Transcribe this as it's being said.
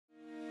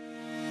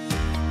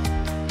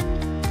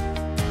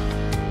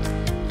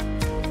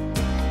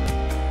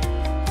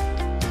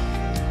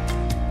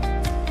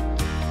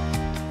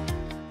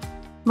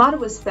MARTA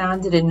was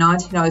founded in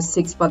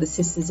 1906 by the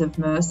Sisters of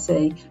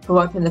Mercy, who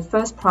opened the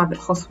first private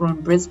hospital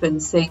in Brisbane,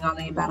 seeing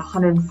only about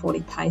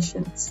 140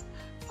 patients.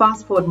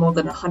 Fast forward more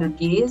than 100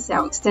 years,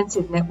 our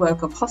extensive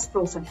network of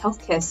hospitals and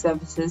healthcare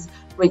services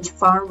reach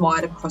far and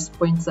wide across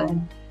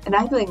Queensland,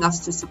 enabling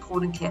us to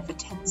support and care for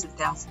tens of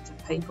thousands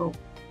of people.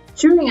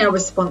 During our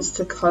response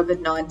to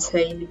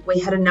COVID-19, we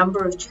had a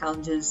number of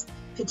challenges,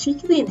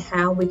 particularly in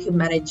how we could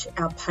manage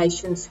our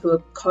patients who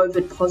are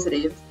COVID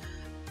positive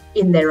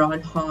in their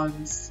own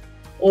homes.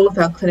 All of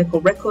our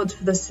clinical records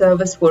for the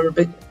service were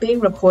being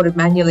recorded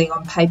manually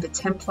on paper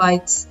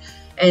templates,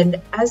 and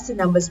as the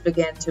numbers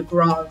began to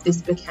grow,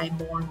 this became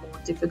more and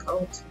more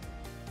difficult.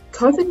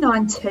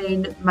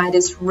 COVID-19 made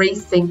us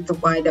rethink the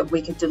way that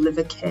we could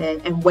deliver care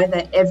and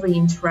whether every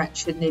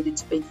interaction needed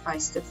to be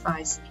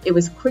face-to-face. It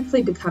was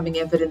quickly becoming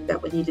evident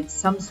that we needed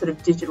some sort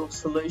of digital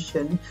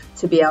solution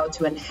to be able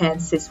to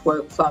enhance this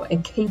workflow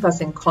and keep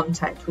us in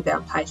contact with our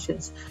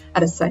patients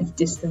at a safe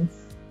distance.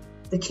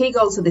 The key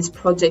goals of this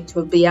project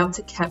were be able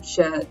to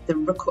capture the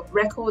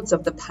records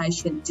of the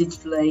patient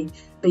digitally,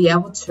 be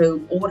able to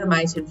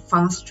automate and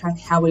fast track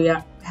how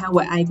we're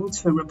able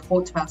to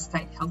report to our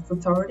state health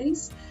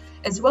authorities,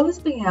 as well as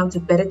being able to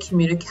better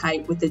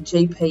communicate with the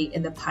GP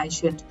and the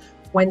patient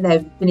when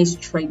they've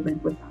finished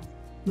treatment with us.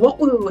 What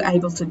we were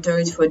able to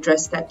do to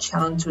address that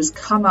challenge was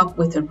come up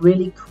with a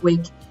really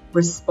quick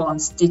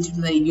response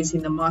digitally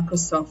using the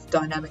Microsoft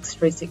Dynamics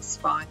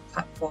 365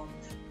 platform.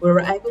 We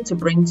were able to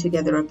bring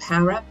together a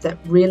Power App that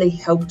really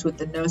helped with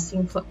the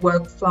nursing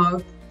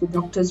workflow, the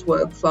doctor's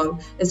workflow,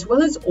 as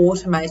well as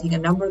automating a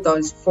number of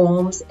those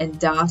forms and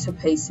data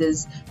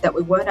pieces that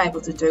we weren't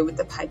able to do with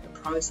the paper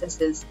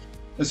processes.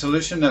 The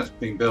solution that's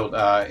being built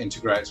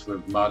integrates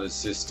with MARTA's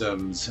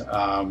systems,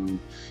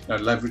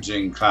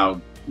 leveraging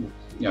cloud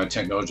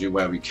technology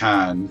where we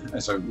can,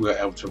 and so we're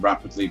able to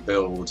rapidly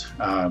build,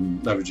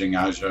 leveraging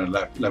Azure and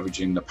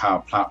leveraging the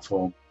Power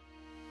Platform.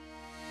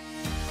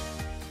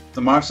 The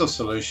Microsoft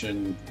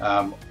solution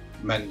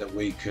meant that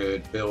we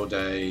could build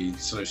a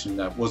solution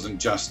that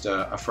wasn't just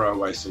a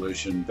throwaway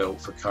solution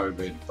built for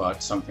COVID,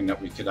 but something that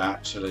we could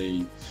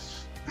actually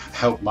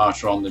help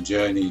MARTA on the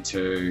journey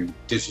to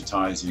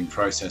digitizing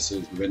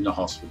processes within the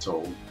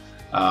hospital.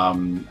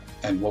 And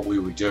what we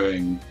were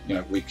doing,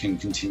 we can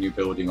continue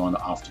building on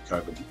after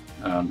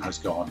COVID has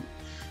gone.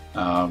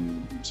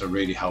 So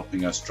really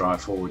helping us drive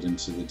forward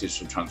into the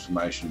digital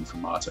transformation for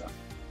MARTA.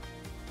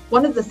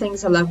 One of the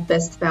things I love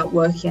best about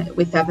working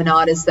with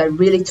Avanade is they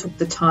really took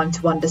the time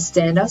to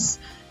understand us,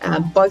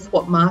 both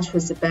what MARTA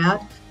is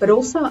about, but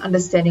also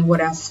understanding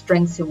what our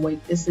strengths and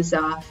weaknesses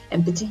are,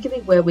 and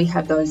particularly where we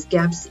have those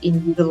gaps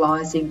in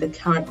utilising the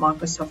current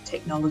Microsoft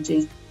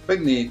technologies. I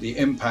think the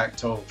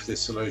impact of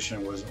this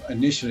solution was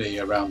initially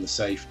around the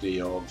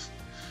safety of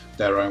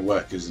their own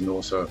workers and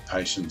also of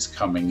patients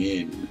coming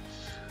in,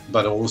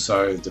 but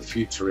also the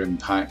future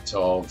impact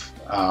of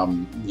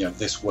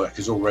this work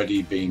is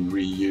already being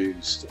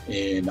reused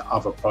in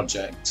other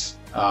projects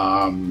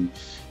and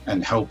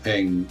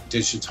helping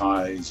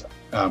digitize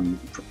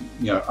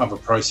other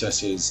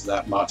processes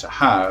that MARTA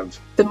have.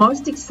 The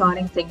most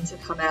exciting thing to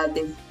come out of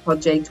this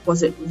project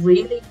was it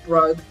really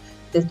broke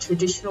the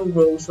traditional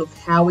rules of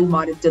how we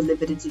might have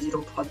delivered a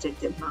digital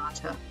project at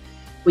MARTA.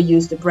 We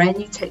used a brand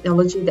new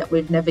technology that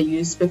we've never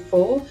used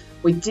before.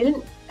 We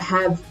didn't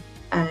have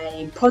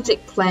a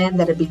project plan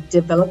that had been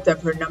developed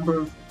over a number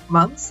of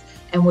months,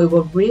 and we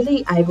were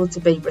really able to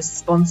be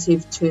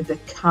responsive to the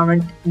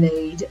current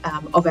need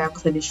of our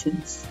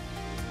clinicians.